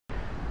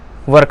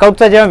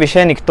वर्कआउटचा जेव्हा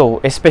विषय निघतो,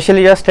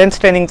 एस्पेशली जेव्हा स्ट्रेंथ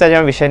ट्रेनिंगचा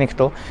जेव्हा विषय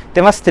निघतो,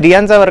 तेव्हा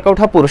स्त्रियांचा वर्कआउट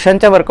हा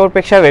पुरुषांच्या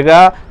वर्कआउटपेक्षा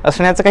वेगळा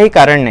असण्याचं काही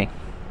कारण नाही.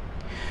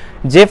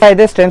 जे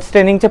फायदे स्ट्रेंथ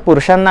ट्रेनिंगचे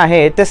पुरुषांना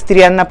आहे ते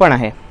स्त्रियांना पण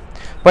आहे.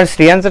 पण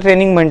स्त्रियांचं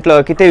ट्रेनिंग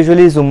म्हटलं की ते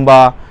युजली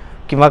झुंबा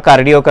किंवा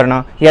कार्डिओ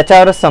करणं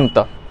याच्यावरच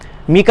संपतं.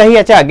 मी काही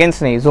याच्या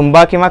अगेन्स्ट नाही,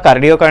 झुंबा किंवा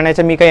कार्डिओ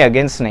करण्याच्या मी काही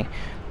अगेन्स्ट नाही.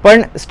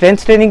 पण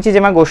स्ट्रेंथ ट्रेनिंगची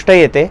जेव्हा गोष्ट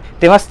येते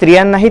तेव्हा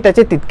स्त्रियांनाही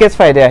त्याचे तितकेच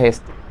फायदे आहेत.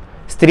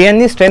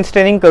 स्त्रियांनी स्ट्रेंथ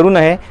ट्रेनिंग करू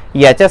नये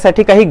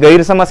याच्यासाठी काही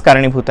गैरसमज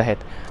कारणीभूत आहेत.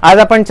 आज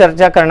आपण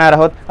चर्चा करणार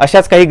आहोत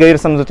अशाच काही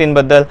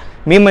गैरसमजुतींबद्दल.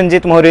 मी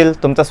मंजित मोहरील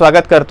तुमचं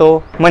स्वागत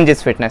करतो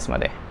मंजित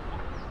फिटनेसमध्ये.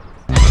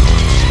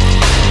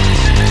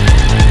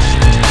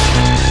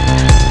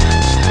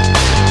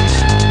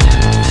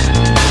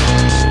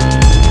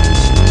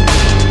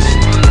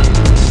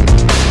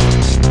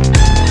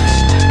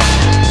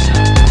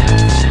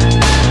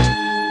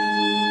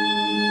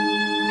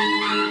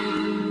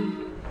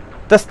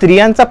 तर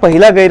स्त्रियांचा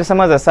पहिला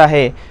गैरसमज असा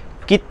आहे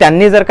की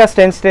त्यांनी जर का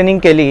स्ट्रेंथ ट्रेनिंग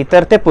केली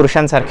तर ते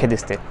पुरुषांसारखे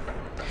दिसते.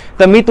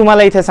 तर मी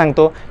तुम्हाला इथे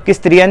सांगतो की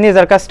स्त्रियांनी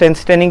जर का स्ट्रेंथ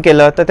ट्रेनिंग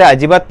केलं तर ते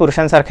अजिबात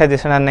पुरुषांसारख्या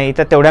दिसणार नाही,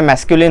 तर तेवढ्या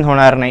मॅस्क्युलिन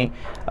होणार नाही.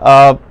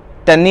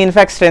 त्यांनी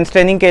इनफॅक्ट स्ट्रेंथ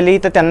ट्रेनिंग केली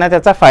तर त्यांना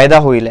त्याचा फायदा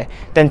होईल आहे.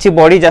 त्यांची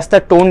बॉडी जास्त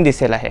टोन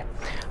दिसेल आहे.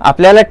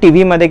 आपल्याला टी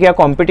व्हीमध्ये किंवा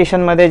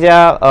कॉम्पिटिशनमध्ये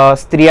ज्या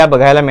स्त्रिया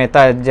बघायला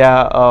मिळतात,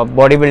 ज्या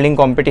बॉडी बिल्डिंग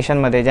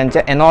कॉम्पिटिशनमध्ये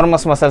ज्यांच्या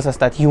एनॉर्मस मसल्स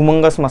असतात,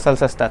 ह्युमंगस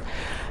मसल्स असतात,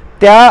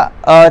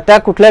 त्या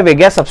कुठल्या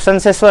वेगळ्या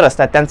सबस्टन्सेसवर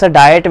असतात, त्यांचं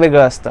डाएट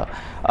वेगळं असतं,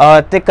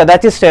 ते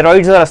कदाचित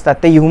स्टेरॉइड्सवर असतात,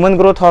 ते ह्युमन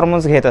ग्रोथ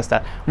हॉर्मोन्स घेत असतात,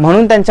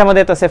 म्हणून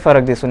त्यांच्यामध्ये तसे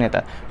फरक दिसून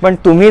येतात. पण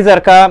तुम्ही जर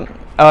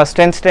का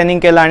स्ट्रेंथ ट्रेनिंग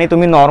केलं आणि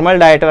तुम्ही नॉर्मल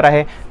डाएटवर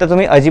आहे तर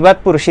तुम्ही अजिबात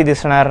पुरुषी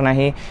दिसणार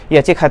नाही,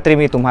 याची खात्री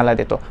मी तुम्हाला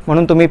देतो.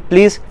 म्हणून तुम्ही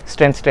प्लीज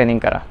स्ट्रेंथ ट्रेनिंग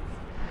करा.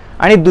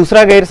 आणि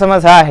दुसरा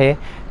गैरसमज हा आहे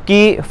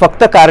की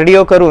फक्त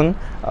कार्डिओ करून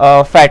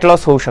फॅट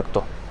लॉस होऊ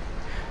शकतो.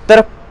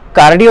 तर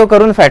कार्डिओ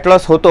करून फॅट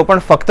लॉस होतो, पण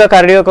फक्त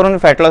कार्डिओ करून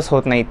फॅट लॉस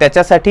होत नाही.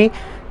 त्याच्यासाठी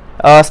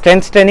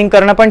स्ट्रेंथ ट्रेनिंग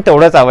करणं पण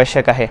तेवढंच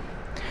आवश्यक आहे.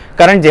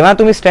 कारण जेव्हा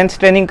तुम्ही स्ट्रेंथ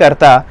ट्रेनिंग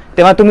करता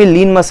तेव्हा तुम्ही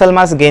लीन मसल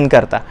मास गेन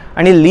करता,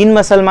 आणि लीन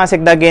मसल मास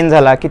एकदा गेन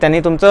झाला की त्यांनी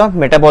तुमचं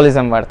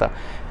मेटाबॉलिझम वाढतं.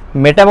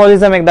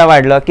 मेटाबॉलिझम एकदा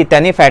वाढलं की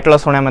त्यांनी फॅट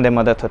लॉस होण्यामध्ये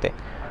मदत होते.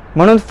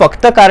 म्हणून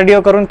फक्त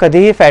कार्डिओ करून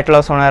कधीही फॅट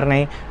लॉस होणार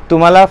नाही.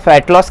 तुम्हाला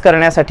फॅट लॉस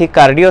करण्यासाठी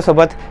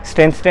कार्डिओसोबत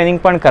स्ट्रेंथ ट्रेनिंग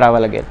पण करावं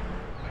लागेल.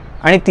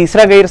 आणि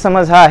तिसरा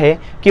गैरसमज हा आहे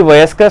की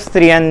वयस्कर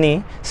स्त्रियांनी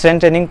स्ट्रेंथ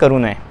ट्रेनिंग करू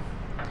नये.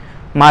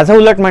 माझं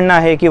उलट म्हणणं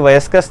आहे की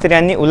वयस्कर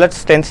स्त्रियांनी उलट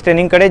स्ट्रेंथ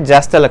ट्रेनिंगकडे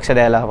जास्त लक्ष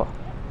द्यायला हवं.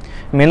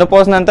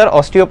 मेनोपॉजनंतर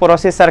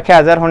ऑस्टिओपोरोसिससारखे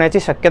आजार होण्याची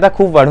शक्यता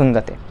खूप वाढून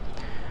जाते.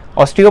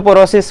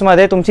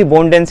 ऑस्टिओपोरोसिसमध्ये तुमची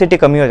बोन डेन्सिटी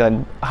कमी होतात,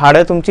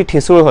 हाडं तुमची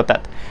ठिसूळ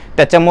होतात,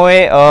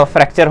 त्याच्यामुळे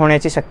फ्रॅक्चर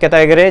होण्याची शक्यता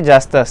वगैरे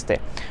जास्त असते.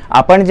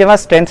 आपण जेव्हा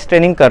स्ट्रेंथ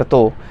ट्रेनिंग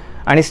करतो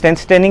आणि स्ट्रेंथ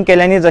ट्रेनिंग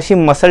केल्याने जशी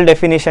मसल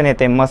डेफिनेशन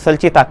येते,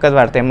 मसलची ताकद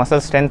वाढते, मसल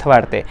स्ट्रेंथ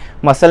वाढते,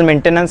 मसल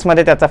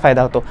मेंटेनन्समध्ये त्याचा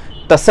फायदा होतो.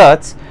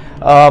 तसंच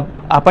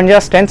आपण जेव्हा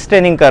स्ट्रेंथ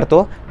ट्रेनिंग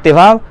करतो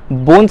तेव्हा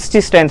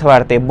बोन्सची स्ट्रेंथ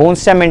वाढते,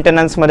 बोन्सच्या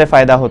मेंटेनन्समध्ये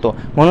फायदा होतो.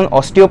 म्हणून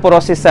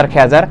ऑस्टिओपोरोसिससारखे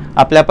आजार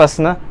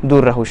आपल्यापासून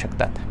दूर राहू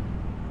शकतात.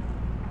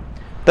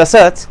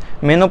 तसंच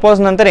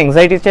मेनोपॉजनंतर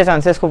एन्झायटीचे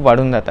चान्सेस खूप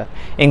वाढून जातात.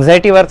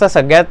 एन्झायटीवरचा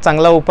सगळ्यात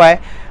चांगला उपाय,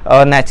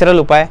 नॅचरल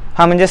उपाय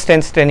हा म्हणजे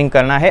स्ट्रेंथ ट्रेनिंग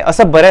करणं आहे,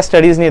 असं बऱ्याच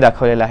स्टडीजनी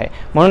दाखवलेलं आहे.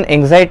 म्हणून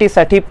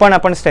एन्झायटीसाठी पण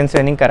आपण स्ट्रेंथ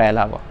ट्रेनिंग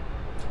करायला हवं.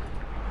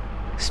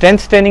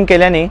 स्ट्रेंथ ट्रेनिंग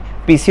केल्याने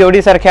PCOD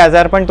सारखे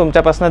आजार पण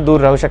तुमच्यापासून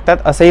दूर राहू शकतात,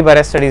 असंही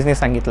बऱ्याच स्टडीजनी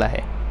सांगितलं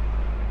आहे.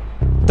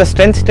 तर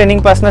स्ट्रेंथ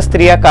ट्रेनिंगपासून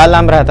स्त्रिया का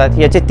लांब राहतात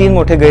याचे 3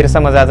 मोठे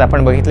गैरसमज आज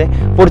आपण बघितले.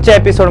 पुढच्या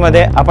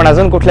एपिसोडमध्ये आपण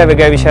अजून कुठल्या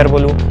वेगळ्या विषयावर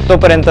बोलू.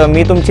 तोपर्यंत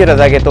मी तुमची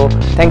रजा घेतो.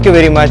 Thank you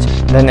very much.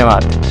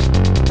 धन्यवाद.